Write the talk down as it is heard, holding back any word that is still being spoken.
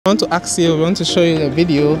I want to ask you, we want to show you a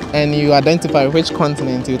video and you identify which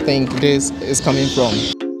continent you think this is coming from.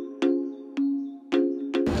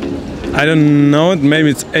 I don't know, maybe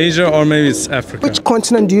it's Asia or maybe it's Africa. Which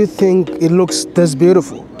continent do you think it looks this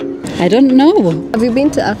beautiful? I don't know. Have you been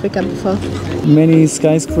to Africa before? Many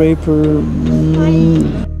skyscraper.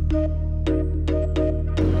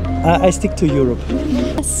 I stick to Europe.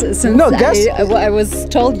 Since No, guess. I was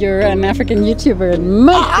told you're an African YouTuber, it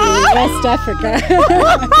must be West Africa.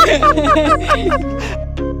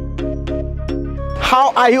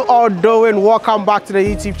 How are you all doing? Welcome back to the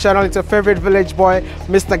YouTube channel. It's your favorite village boy,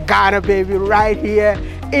 Mr. Ghana baby, right here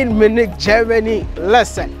in Munich, Germany.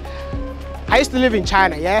 Listen, I used to live in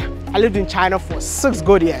China, yeah? I lived in China for 6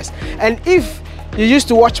 good years. And if you used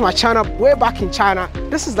to watch my channel way back in China,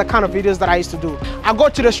 this is the kind of videos that I used to do. I go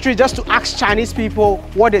to the street just to ask Chinese people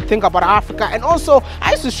what they think about Africa. And also,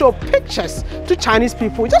 I used to show pictures to Chinese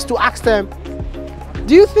people just to ask them,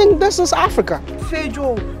 do you think this is Africa?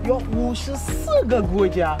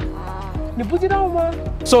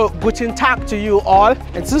 So, guten Tag to you all.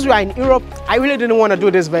 And since we are in Europe, I really didn't want to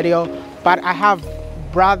do this video, but I have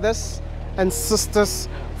brothers and sisters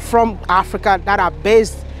from Africa that are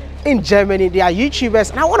based in Germany. They are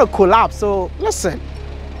YouTubers and I want to collab. So listen,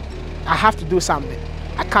 I have to do something.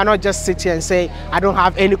 I cannot just sit here and say I don't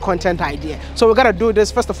have any content idea. So we're gonna do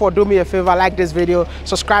this. First of all, do me a favor, like this video,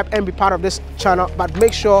 subscribe and be part of this channel. But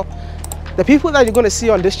make sure the people that you're gonna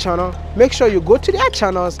see on this channel, make sure you go to their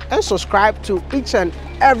channels and subscribe to each and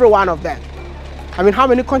every one of them. I mean, how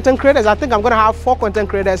many content creators? I think I'm gonna have 4 content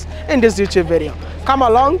creators in this YouTube video. Come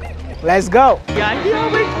along, let's go. Yeah, here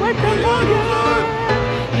with WODEMAYA.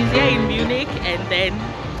 He's here in Munich, and then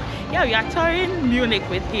yeah, we are touring Munich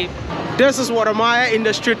with him. This is WODEMAYA in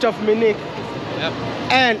the street of Munich. Yep.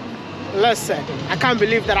 And listen, I can't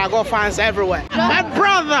believe that I got fans everywhere. My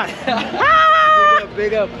brother!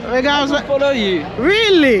 Big up. I Follow you.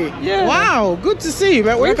 Really? Yeah. Wow, good to see you,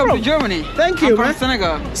 man. Where Welcome you to from? Germany. Thank you, I'm man. from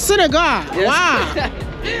Senegal. Senegal. Yes. Wow.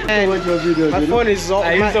 And watch your videos, my phone is so.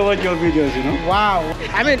 I used to watch your videos, you know. Wow.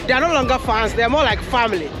 I mean, they're no longer fans. They're more like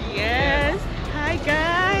family. Yes. Hi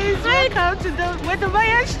guys. Welcome to the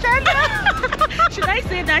WODEMAYA channel. Should I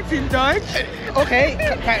say that in Dutch? Okay.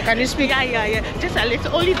 Can you speak? Yeah. Just a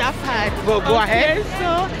little, only that part. Go ahead.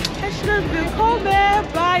 So, herzlich willkommen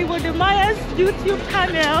bei WODEMAYA's YouTube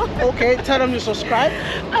channel. Okay, tell them to subscribe.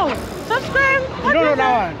 Oh, subscribe. You don't know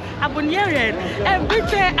that one? Abonnieren.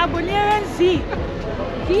 Bitte abonnieren Sie.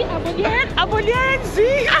 Sie abonnieren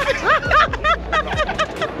Sie.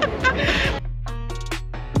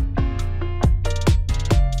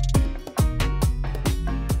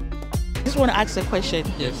 I just want to ask a question.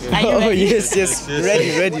 Yes. Are you ready? yes.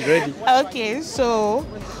 Ready. Okay, so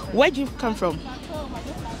where do you come from?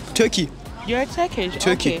 Turkey. You're Turkish.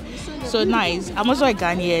 Turkey. Okay. So nice. I'm also a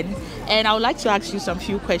Ghanaian, and I would like to ask you some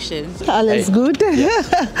few questions. Alles good.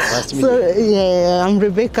 Nice to meet So yeah, I'm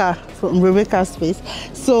Rebecca from Rebecca's Space.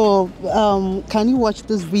 So can you watch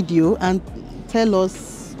this video and tell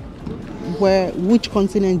us which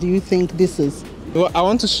continent do you think this is? Well, I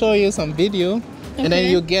want to show you some video and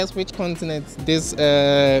then you guess which continent this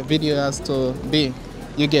video has to be.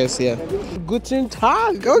 You guess, yeah. Guten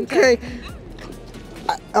Tag. Okay.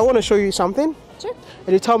 I want to show you something. Sure.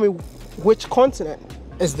 And you tell me which continent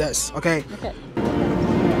is this, okay? Okay.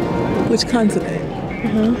 Which continent?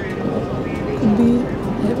 Could be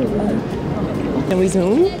everywhere. Can we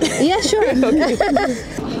zoom? Yeah, sure.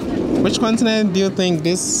 Which continent do you think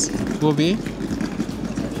this will be?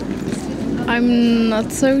 I'm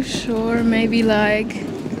not so sure. Maybe like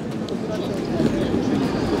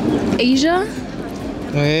Asia,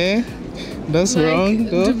 Okay, that's like wrong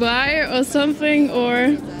though. Dubai or something,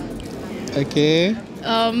 or Okay.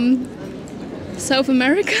 South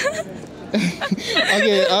America.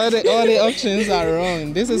 Okay, all the options are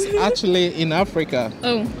wrong. This is actually in Africa.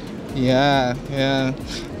 Oh, Yeah.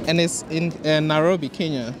 And it's in Nairobi,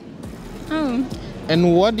 Kenya. oh.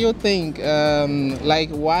 And what do you think?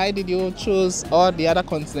 Like, why did you choose all the other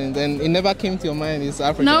continents and it never came to your mind it's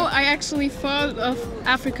Africa? No, I actually thought of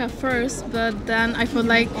Africa first, but then I felt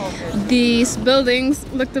like these buildings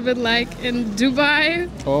looked a bit like in Dubai.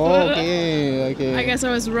 Oh, okay. I guess I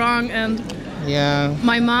was wrong, and Yeah.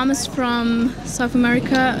 my mom is from South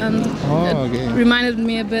America, and Okay. it reminded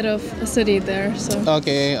me a bit of a city there. So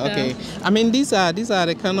Okay. I mean, these are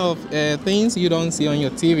the kind of things you don't see on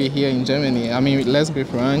your TV here in Germany. I mean, let's be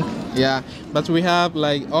frank. Yeah. But we have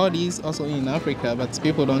like all these also in Africa, but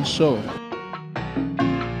people don't show.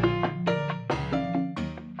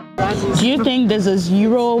 Do you think this is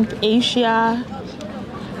Europe, Asia,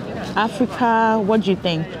 Africa? What do you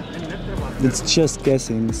think? it's just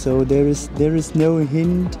guessing. So there is no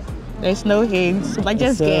hint. There's no hints, but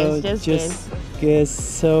just So guess. Just guess.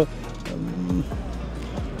 So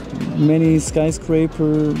many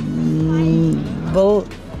skyscraper. Well,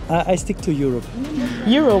 I stick to Europe.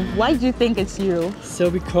 Europe. Why do you think it's Europe? So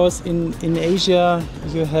because in Asia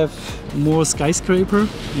you have more skyscraper,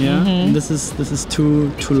 yeah. And this is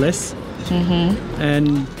too less.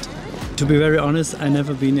 And to be very honest, I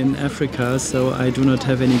never been in Africa, so I do not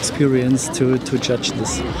have any experience to judge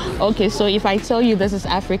this. Okay, so if I tell you this is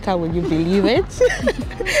Africa, will you believe it?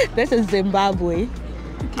 This is Zimbabwe.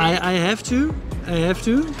 I have to. Yeah,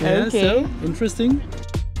 Okay. so interesting.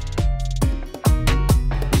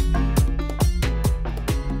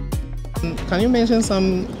 Can you mention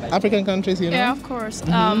some African countries you know? Yeah, of course.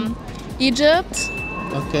 Egypt,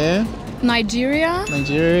 Okay. Nigeria,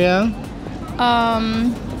 Nigeria.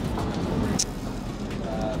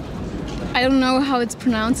 I don't know how it's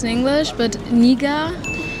pronounced in English, but Niger.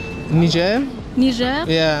 Niger.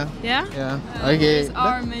 Yeah? Yeah. Okay.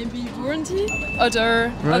 Or maybe Burundi, or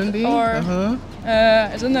Burundi.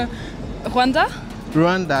 I don't know, Rwanda,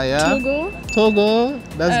 Rwanda. Yeah. Togo.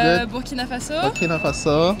 That's good. Burkina Faso, Burkina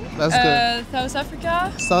Faso. That's good. South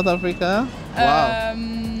Africa. South Africa. Wow.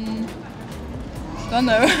 Don't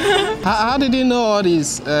know. How did you know all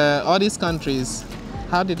these countries?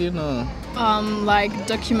 How did you know? Like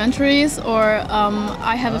documentaries, or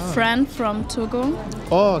I have a friend from Togo.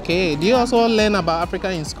 Oh, okay. Do you also learn about Africa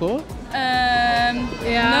in school? Yeah.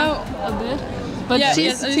 No, a bit. But Yeah,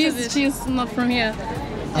 yes, a little bit. she's not from here.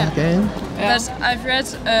 Okay. But I've read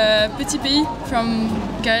Petit Pays from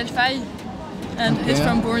GLORIFY, and he's Okay.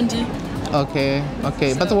 from Burundi. Okay.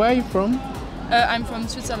 But where are you from? I'm from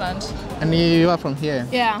Switzerland. And you are from here?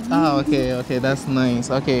 Yeah. Ah, okay, that's nice.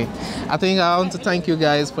 Okay, I think I want to thank you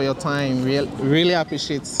guys for your time. Really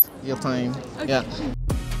appreciate your time. Okay. Yeah.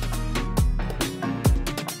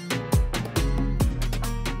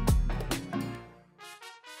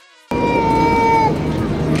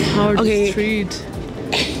 Hard Okay. street.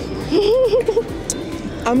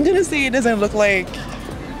 I'm gonna say it doesn't look like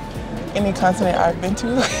any continent I've been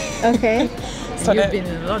to. Okay. So You've that, been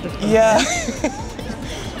in a lot of countries. yeah.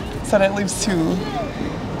 So that leaves two.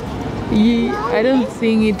 I don't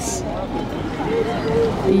think it's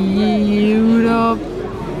Europe.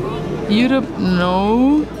 Europe,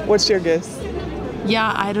 no. What's your guess?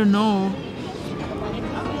 Yeah, I don't know.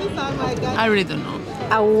 I really don't know.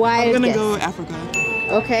 A wild I'm gonna guess. go Africa.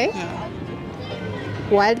 Okay. Yeah.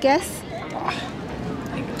 Wild guess?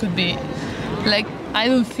 It could be. Like, I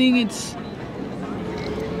don't think it's.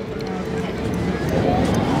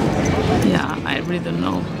 Yeah, I really don't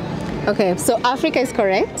know. Okay, so Africa is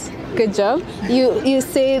correct. Good job. You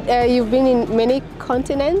said you've been in many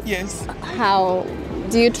continents. Yes. How?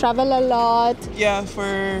 Do you travel a lot? Yeah,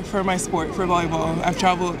 for my sport, for volleyball. I've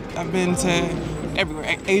traveled, I've been to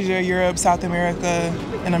everywhere. Asia, Europe, South America,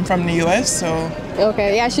 and I'm from the US, so.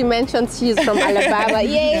 Okay, yeah, she mentioned she's from Alabama.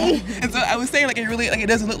 Yay! Yeah. And so I was saying like it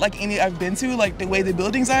doesn't look like any I've been to, like the way the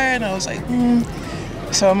buildings are, and I was like,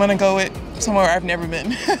 So I'm gonna go with somewhere I've never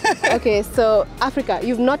been. Okay, so Africa.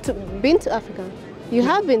 You've not been to Africa? You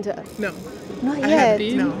have been to? No. Not I yet. have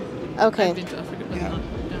been. No. Okay. I've been to Africa, but not.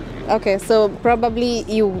 Okay, so probably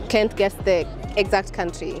you can't guess the exact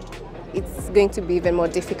country. It's going to be even more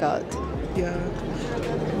difficult. Yeah.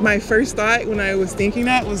 My first thought when I was thinking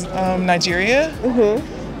that was Nigeria,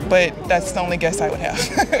 but that's the only guess I would have.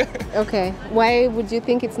 Okay, why would you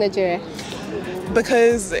think it's Nigeria?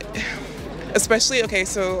 Because, especially, okay,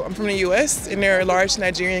 so I'm from the US and there are large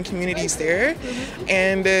Nigerian communities there,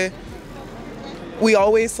 and we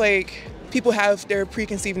always people have their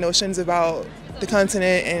preconceived notions about the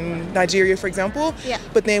continent and Nigeria, for example. Yeah.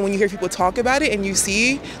 But then when you hear people talk about it and you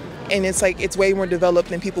see, and it's it's way more developed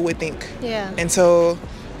than people would think. Yeah. And so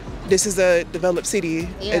this is a developed city.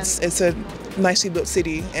 Yeah. It's a nicely built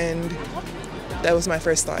city, and that was my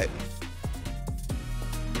first thought.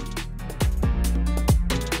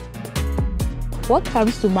 What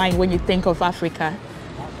comes to mind when you think of Africa?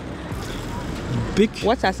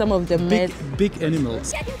 What are some of the Big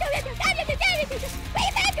animals.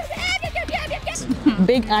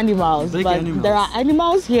 big animals? Big but animals. there are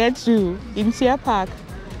animals here too in Tier Park.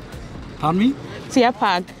 Pardon me? Tier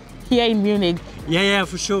Park here in Munich. Yeah,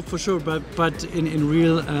 for sure. But in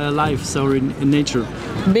real life, so in nature.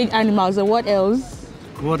 Big animals. And what else?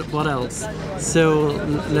 What else? So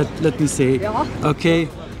let me say, okay,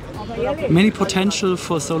 many potential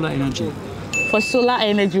for solar energy. For solar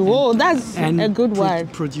energy. Whoa, that's a good one.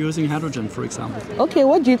 Producing hydrogen, for example. Okay,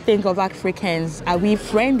 what do you think of Africans? Are we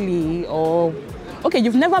friendly or? Okay,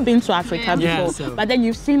 you've never been to Africa before, Yeah, so. but then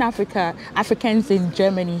you've seen Africans in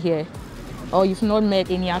Germany here. Or you've not met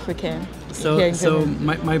any African? So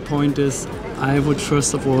my point is, I would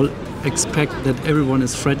first of all expect that everyone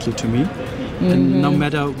is friendly to me, and no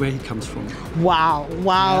matter where he comes from. Wow,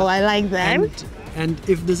 I like that. And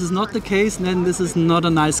if this is not the case, then this is not a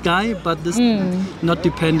nice guy, but this not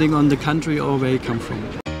depending on the country or where he comes from.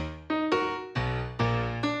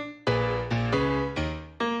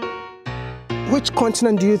 Which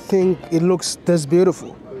continent do you think it looks this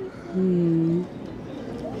beautiful?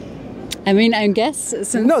 I mean, I guess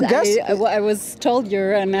since I was told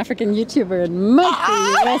you're an African YouTuber, it must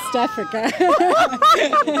be West Africa.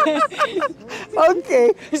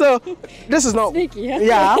 Okay, so this is not sneaky, huh?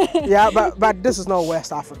 yeah, but this is not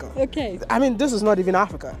West Africa. Okay. I mean, this is not even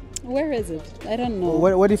Africa. Where is it? I don't know.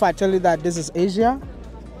 What if I tell you that this is Asia?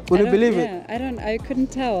 Would you believe it? I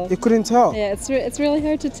couldn't tell. You couldn't tell? Yeah, it's really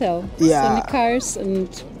hard to tell. Yeah. So many cars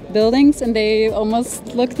and buildings, and they almost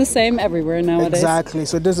look the same everywhere nowadays. Exactly.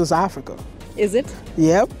 So this is Africa. Is it?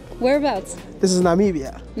 Yep. Whereabouts? This is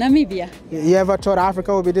Namibia. Namibia. You ever thought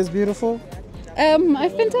Africa would be this beautiful?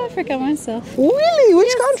 I've been to Africa myself. Really?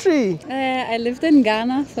 Which country? I lived in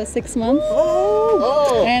Ghana for 6 months.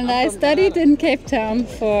 Oh. And I studied in Cape Town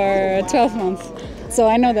for 12 months. So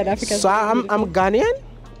I know that Africa. So I'm Ghanaian.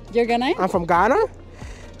 You're Ghanaian? I'm from Ghana.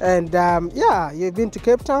 And yeah, you've been to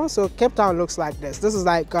Cape Town. So Cape Town looks like this. This is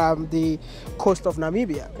like the coast of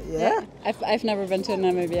Namibia. Yeah. I've never been to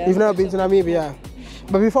Namibia. You've never been to Namibia.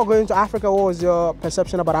 But before going to Africa, what was your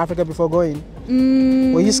perception about Africa before going?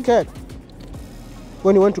 Were you scared?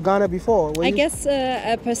 When you went to Ghana before? I guess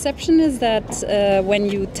a perception is that when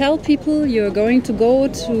you tell people you're going to go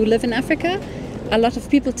to live in Africa, a lot of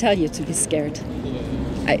people tell you to be scared.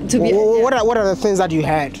 What are the things that you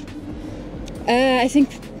had? I think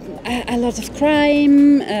a lot of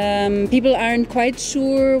crime. People aren't quite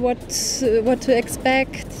sure what to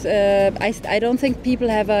expect. I don't think people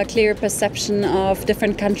have a clear perception of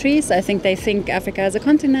different countries. I think they think Africa as a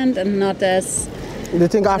continent and not as... They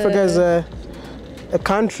think Africa is a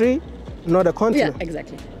country, not a continent. Yeah,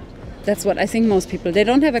 exactly. That's what I think most people. They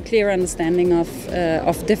don't have a clear understanding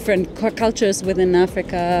of different cultures within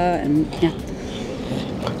Africa, and yeah.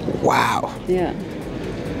 Wow. Yeah.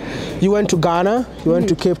 You went to Ghana, you went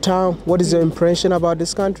to Cape Town. What is your impression about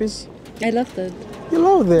these countries? I loved it. You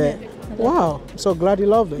loved it? Yeah, wow, I'm so glad you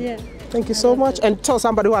loved it. Yeah. Thank you so much. And tell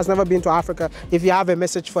somebody who has never been to Africa, if you have a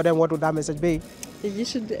message for them, what would that message be? You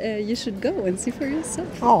should go and see for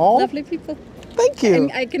yourself. Oh. Lovely people. Thank you.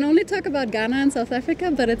 I can only talk about Ghana and South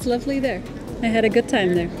Africa, but it's lovely there. I had a good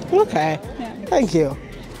time there. Okay. Yeah. Thank you.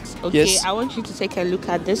 Okay, yes. I want you to take a look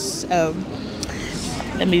at this.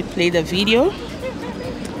 Let me play the video.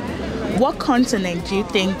 What continent do you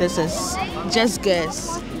think this is? Just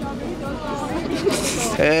guess.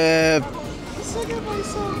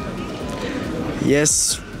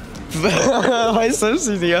 Yes.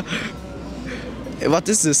 What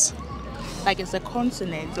is this? Like it's a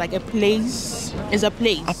continent, like a place. It's a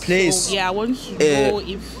place. A place. So, yeah, I want to know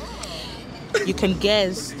if you can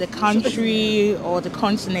guess the country or the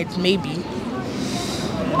continent, maybe.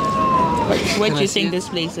 Where do you think this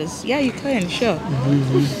place is? Yeah, you can, sure.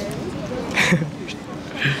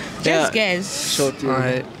 Just guess.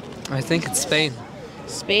 I think it's Spain.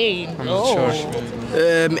 Spain. I'm not sure.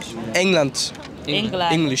 England.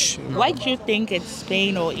 England. English. Why do you think it's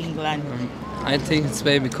Spain or England? I think it's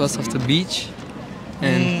Spain because of the beach,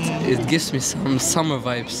 and it gives me some summer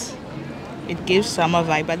vibes. It gives summer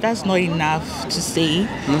vibe, but that's not enough to say.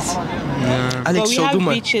 Yeah. But we have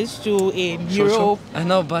beaches too in Europe. I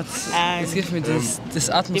know, but it gives me this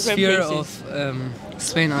atmosphere of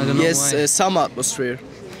Spain. I don't know why. Yes, summer atmosphere.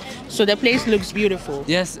 So the place looks beautiful.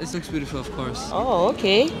 Yes, it looks beautiful, of course. Oh,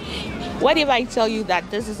 okay. What if I tell you that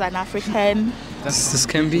this is an African this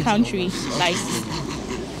can be country? Like,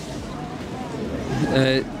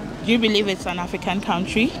 do you believe it's an African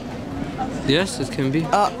country? Yes, it can be.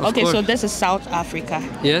 Okay, so this is South Africa.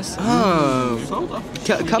 Yes. South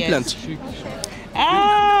Africa. Kapland.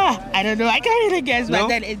 I don't know. I can't really guess, but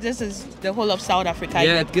then this is the whole of South Africa.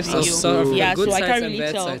 Yeah, it gives us some good so I sides can't and really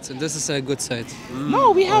bad sides, and this is a good side.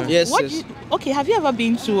 No, we have. Yes. Okay, have you ever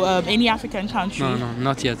been to any African country? No,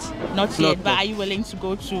 not yet. Not yet. But are you willing to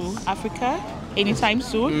go to Africa anytime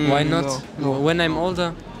soon? Why not? No. When I'm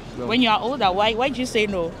older. No. When you are older, why did you say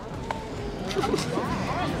no?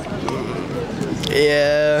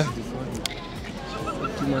 Yeah.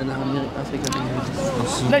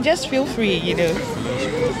 No, just feel free, you know.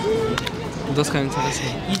 Das kann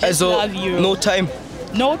interessieren. You just love Europe. No time.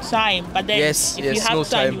 No time, but then if you have no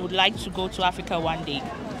time, you would like to go to Africa one day,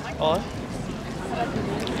 or?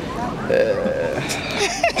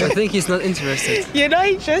 I think he's not interested. You're not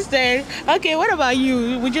interested? Okay, what about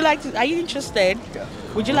you? Would you like to, are you interested?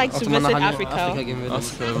 Would you like to visit Africa?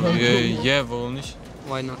 Yeah, warum nicht?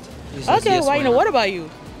 Why not? Okay, yes, why not? What about you?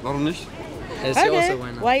 Warum nicht? Okay,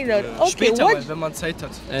 why not? Okay, Später, what? weil wenn man Zeit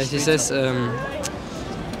hat. He says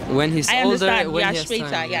when he's I older, understand. when Yeah, he has später.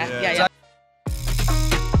 time. Yeah.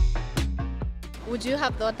 Would you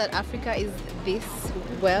have thought that Africa is this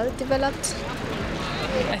well developed?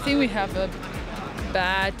 I think we have a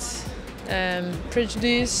bad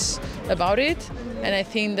prejudice about it, and I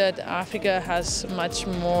think that Africa has much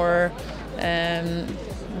more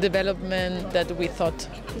development that we thought.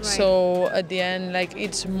 Right. So at the end, like,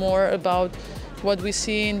 it's more about what we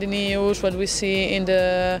see in the news, what we see in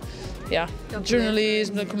the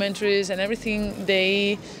journalism, documentaries, and everything.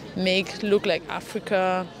 They make look like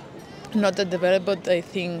Africa not that developed, but I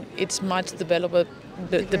think it's much developed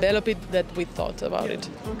that we thought about it.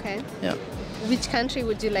 Okay. Yeah. Which country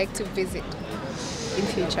would you like to visit in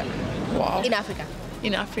future? Wow. In Africa.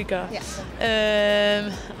 In Africa. Yeah.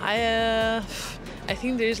 I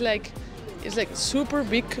think there is it's like super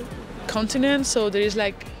big continent, so there is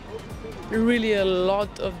like really a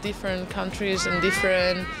lot of different countries and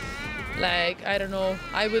different, like, I don't know.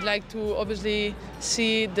 I would like to obviously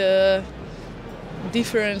see the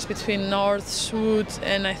difference between North, South,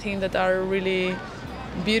 and I think that are really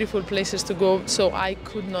beautiful places to go. So I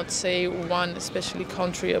could not say one especially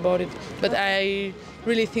country about it, but I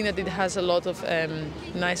really think that it has a lot of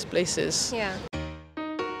nice places. Yeah.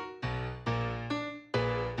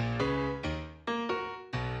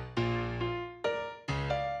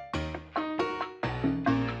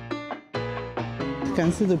 You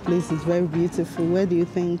can see the place is very beautiful. Where do you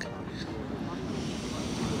think?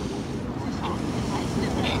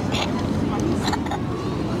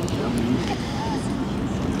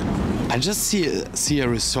 I just see a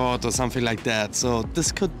resort or something like that. So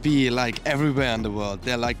this could be like everywhere in the world.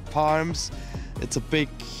 There are like palms. It's a big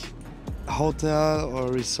hotel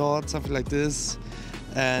or resort, something like this.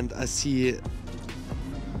 And I see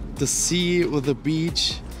the sea with the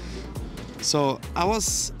beach. So I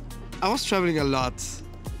was traveling a lot,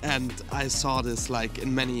 and I saw this like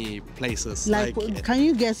in many places. Like can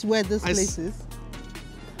you guess where this place is?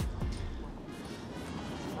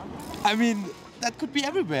 I mean, that could be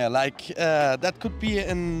everywhere. Like that could be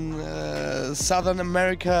in Southern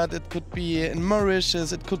America. That could be in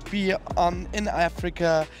Mauritius. It could be in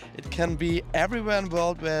Africa. It can be everywhere in the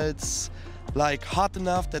world where it's like hot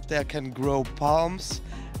enough that there can grow palms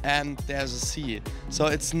and there's a sea. So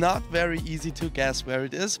it's not very easy to guess where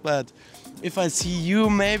it is. But if I see you,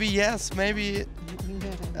 maybe yes, maybe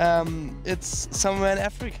it's somewhere in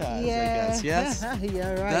Africa. I guess. Yes.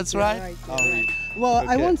 You're right. That's you're right. You're right. Well,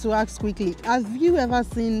 Okay. I want to ask quickly, have you ever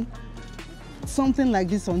seen something like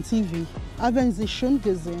this on TV? Haben Sie schon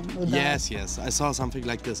gesehen? Oder? Yes, I saw something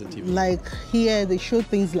like this on TV. Like here, they show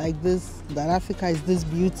things like this, that Africa is this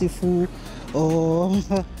beautiful, or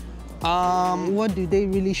what do they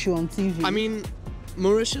really show on TV? I mean,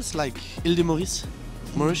 Mauritius, like Île de Maurice,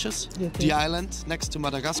 Mauritius, Okay. the island next to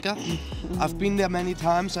Madagascar. I've been there many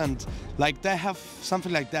times, and like they have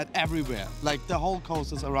something like that everywhere. Like the whole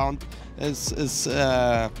coast is around,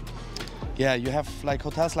 yeah, you have like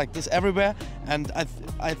hotels like this everywhere. And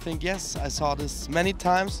I think yes, I saw this many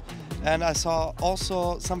times, and I saw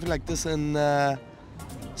also something like this in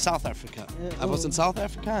South Africa. I was in South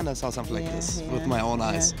Africa and I saw something like this with my own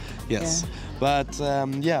eyes. Yes, but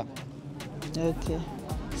yeah. Okay.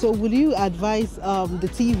 So will you advise the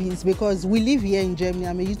TVs, because we live here in Germany,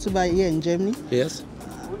 I'm a YouTuber here in Germany. Yes.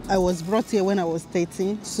 I was brought here when I was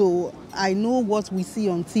 13, so I know what we see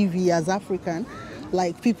on TV as African,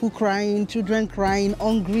 like people crying, children crying,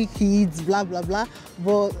 hungry kids, blah, blah, blah.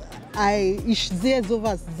 But ich sehe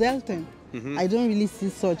sowas selten. I don't really see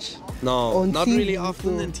such on not TV, really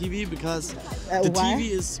often so- in TV, because the why?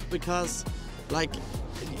 TV is because like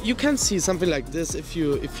you can see something like this if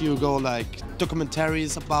you go like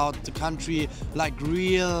documentaries about the country, like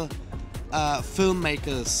real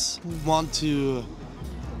filmmakers want to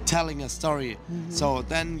telling a story. So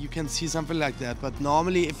then you can see something like that. But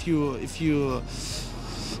normally if you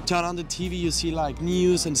turn on the TV, you see like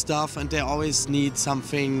news and stuff, and they always need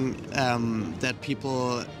something that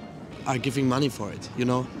people are giving money for it, you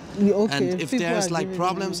know? Okay, And if people there's are like giving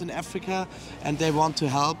problems in Africa and they want to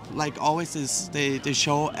help, like always they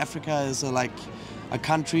show Africa as like a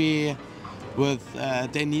country with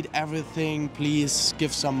they need everything, please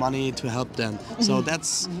give some money to help them. So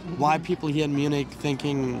that's why people here in Munich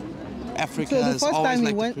thinking Africa So the is first always time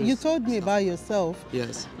like you the went, you told me about yourself.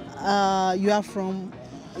 Yes. You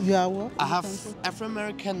are what? I have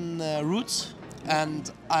Afro-American roots.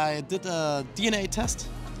 and I did a DNA test,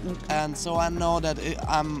 and so I know that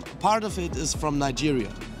part of it is from Nigeria.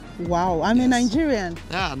 Wow, I'm a Nigerian.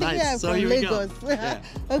 Yeah, nice. Yeah, so from here Lagos. we go. Yeah.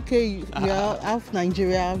 Okay, you're half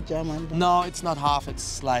Nigeria, half German. Then. No, it's not half.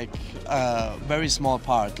 It's like a very small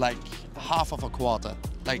part, like half of a quarter.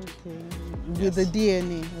 Like with the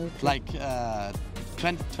DNA. Okay. Like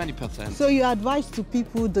 20%. So you advise to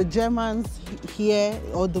people, the Germans here,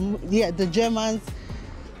 or the Germans.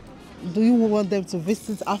 Do you want them to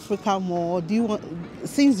visit Africa more? Do you want,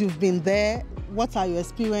 since you've been there, what are your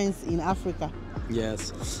experience in Africa?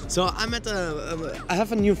 Yes. So I'm at I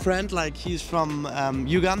have a new friend, like he's from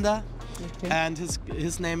Uganda, and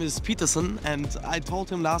his name is Peterson, and I told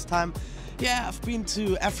him last time, yeah, I've been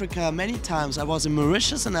to Africa many times. I was in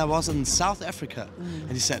Mauritius and I was in South Africa.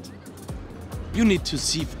 And he said, you need to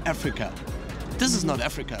see Africa. This is not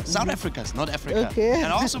Africa. South Africa is not Africa. Okay.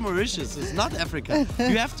 And also Mauritius is not Africa.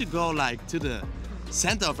 You have to go like to the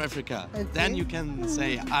center of Africa. Then you can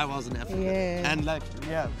say I was in Africa. And like,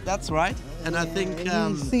 yeah, that's right. And I think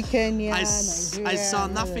see Kenya, I saw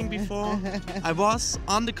nothing before. I was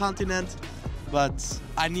on the continent, but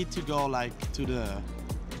I need to go like to the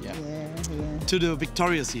to the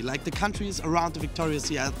Victoria Sea, like the countries around the Victoria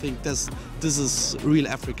Sea. I think this is real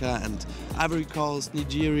Africa, and Ivory Coast,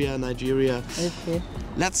 Nigeria. Okay.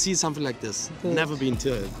 Let's see something like this. Good. Never been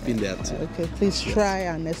there too. Okay, please try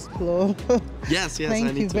and explore. Yes, I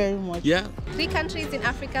Thank need you to. very much. Yeah. 3 countries in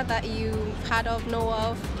Africa that you've heard of, know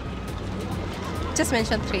of. Just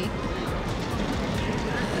mention 3.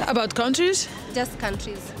 About countries? Just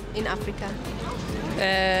countries in Africa.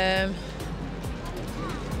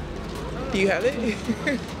 Do you have it?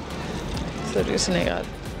 Sorry, Senegal.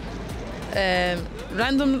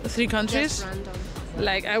 Random 3 countries? Just random.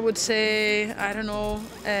 Like I would say, I don't know,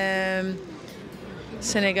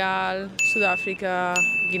 Senegal, South Africa,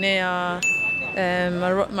 Guinea,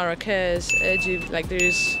 Marrakesh, Egypt. Like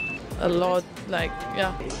there's a lot. Like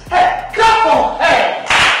yeah. Hey, couple, hey!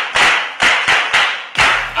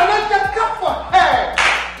 I like that couple, hey!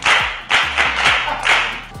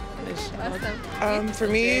 For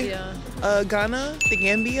me, Ghana, the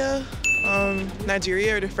Gambia,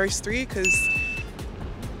 Nigeria are the first 3 because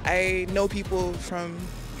I know people from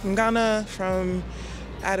Ghana, I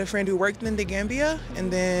had a friend who worked in the Gambia,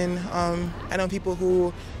 and then I know people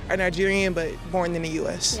who are Nigerian but born in the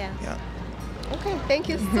US. Yeah. Okay, thank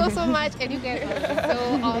you so much, and you guys are so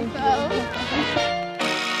awesome.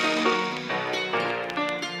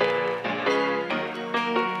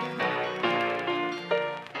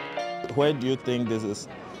 Where do you think this is?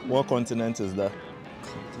 What continent is that?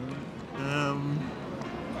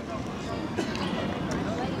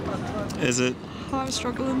 Is it? Oh, I'm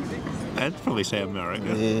struggling. I'd probably say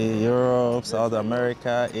America. Europe, South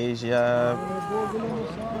America, Asia.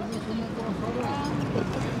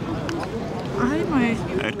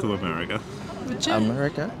 I'd go America. Would you?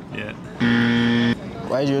 America? Yeah.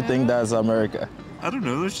 Why do you think that's America? I don't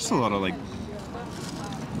know. There's just a lot of like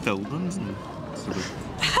buildings and sort of.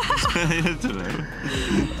 I don't know.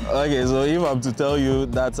 Okay, so if I'm to tell you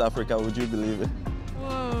that's Africa, would you believe it?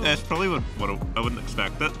 Whoa. It's probably what I wouldn't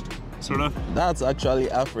expect it. Sort of. That's actually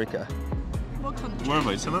Africa. What country?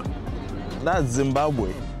 Whereabouts in it? That's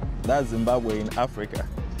Zimbabwe. That's Zimbabwe in Africa.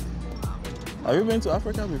 Have you been to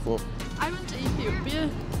Africa before? I went to Ethiopia.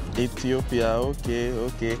 Ethiopia,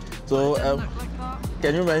 okay. So,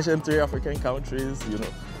 can you mention 3 African countries, you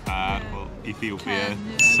know? Well, Ethiopia,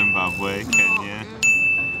 Zimbabwe, Kenya.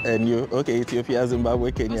 And you? Okay, Ethiopia,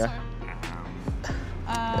 Zimbabwe, Kenya.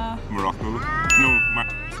 Morocco. No,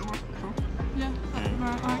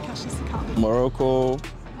 Marrakesh is the capital. Morocco,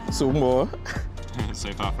 Sumo.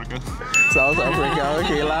 South Africa. South Africa,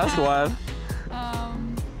 okay, last one.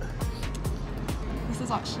 This is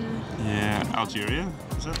actually... Yeah, Algeria,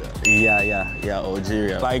 is it? Yeah,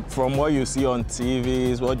 Algeria. Like, from what you see on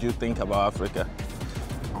TVs, what do you think about Africa?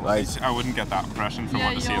 Like, I wouldn't get that impression from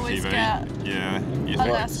what I see on TV. Yeah. A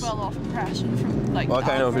less well-off impression from like... What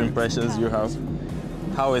kind of impressions do you have?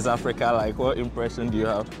 How is Africa like? What impression do you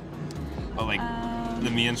have? Well, like, the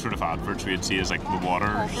main sort of adverts we'd see is like the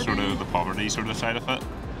water, sort of the poverty sort of side of it,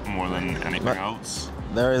 more than anything else.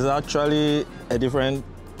 There is actually a different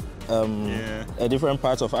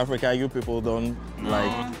part of Africa you people don't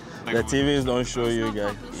like the TVs don't show you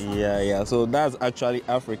guys. Yeah. So that's actually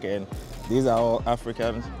African. These are all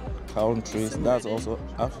African countries. That's also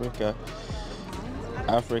Africa.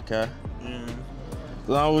 Yeah.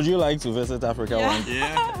 Now, would you like to visit Africa once?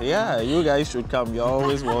 Yeah. Yeah, you guys should come. You're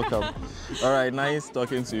always welcome. All right, nice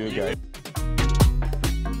talking to you guys.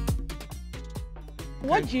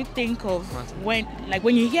 What do you think of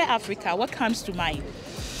when you hear Africa? What comes to mind?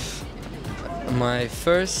 My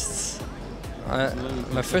first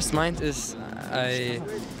mind is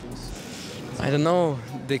I don't know,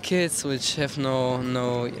 the kids which have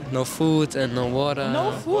no food and no water.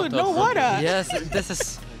 No food, no water. Yes,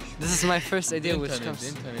 this is my first idea which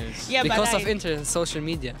comes because of internet, social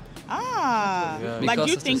media. Ah, but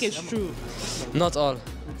you think it's true? Not all.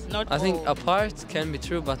 Not I think all. a part can be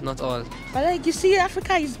true, but not all. But like you see,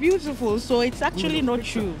 Africa is beautiful, so it's actually not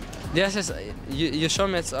true. Yes, you show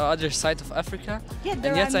me it's the other side of Africa. Yeah,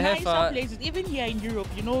 there are nicer places. Even here in Europe,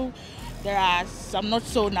 you know, there are some not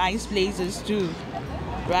so nice places too,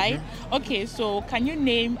 right? Okay, so can you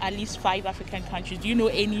name at least 5 African countries? Do you know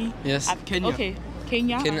any? Yes. Kenya. Okay,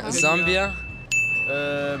 Kenya. Zambia.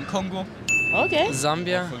 Congo. Okay.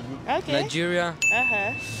 Zambia. Okay. Nigeria.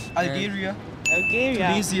 Algeria. Algeria.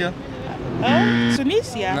 Tunisia. Oh,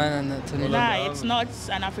 Tunisia? No, Tunisia. Nah, it's not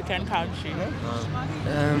an African country.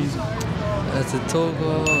 It's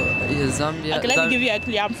Togo, Zambia. Okay, let me give you a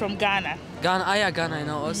clue. I'm from Ghana. Ghana, yeah, Ghana, I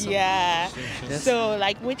know also. Yeah. Yes. So,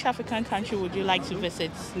 like, which African country would you like to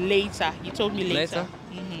visit later? You told me later.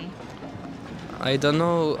 I don't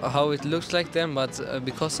know how it looks like them, but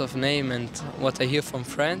because of name and what I hear from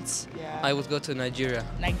friends, I would go to Nigeria.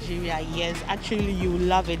 Nigeria, yes. Actually, you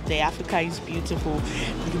love it there. Africa is beautiful.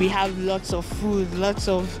 We have lots of food, lots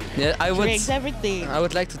of drinks, everything. I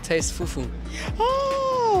would like to taste fufu.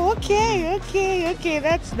 Oh, okay.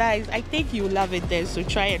 That's nice. I think you love it there, so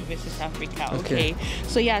try and visit Africa, okay?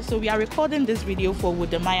 So yeah, so we are recording this video for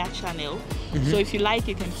WODEMAYA channel. So if you like,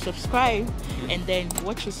 you can subscribe and then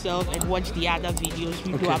watch yourself and watch the other videos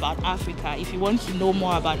we do about Africa. If you want to know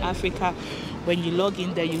more about Africa, when you log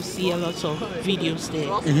in there, you see a lot of videos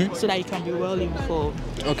there so that you can be well informed.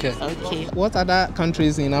 Okay. What other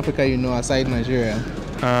countries in Africa you know aside Nigeria?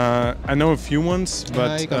 I know a few ones,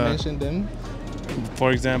 but you can mention them.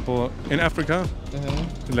 For example, in Africa,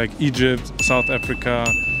 like Egypt, South Africa,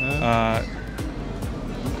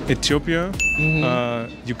 Ethiopia,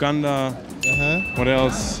 Uganda. What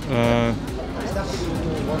else?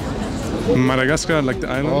 Madagascar, like the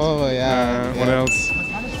island. Oh yeah. What else?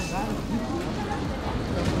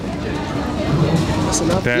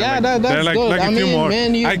 That's like, good. Like a few more.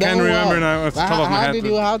 Man, I can't remember now off the top of my head.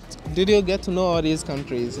 How did you get to know all these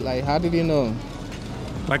countries? Like, how did you know?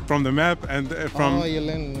 Like from the map and from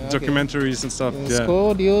documentaries and stuff. In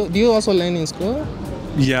school? Do you also learn in school?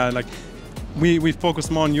 Yeah, like we focus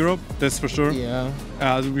more on Europe, that's for sure. Yeah.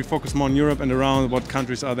 We focus more on Europe and around what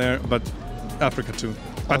countries are there, but Africa too.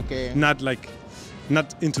 But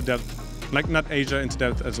not into depth. Like not Asia into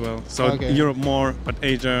depth as well. So Europe more, but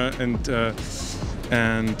Asia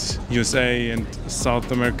and USA and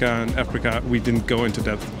South America and Africa, we didn't go into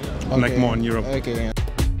depth. Like more in Europe. Okay.